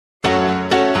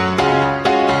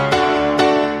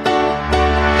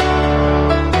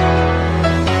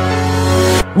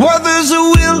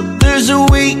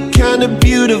kind of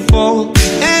beautiful,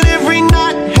 and every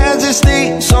night has its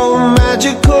day so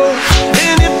magical.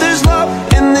 And if there's love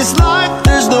in this life,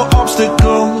 there's no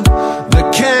obstacle that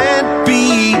can't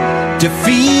be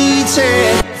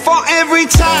defeated. For every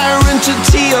tyrant a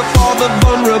tear for the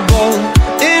vulnerable,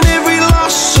 in every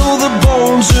loss all the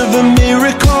bones of a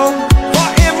miracle. For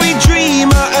every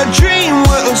dreamer a dream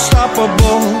we're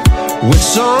unstoppable, with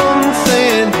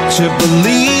something to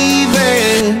believe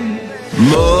in.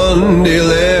 Monday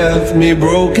left me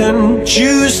broken,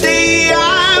 Tuesday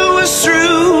I was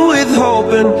through with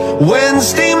hoping,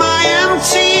 Wednesday my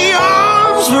empty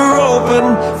arms were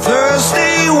open,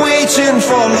 Thursday waiting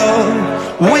for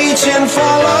love, waiting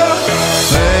for love.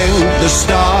 Thank the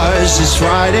stars it's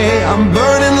Friday, I'm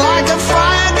burning like a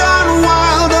fire gone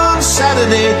wild on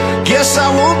Saturday. Guess I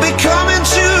won't be coming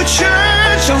to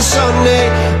church on Sunday.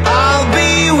 I'll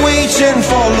be waiting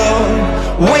for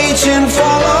love, waiting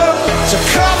for love to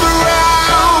cover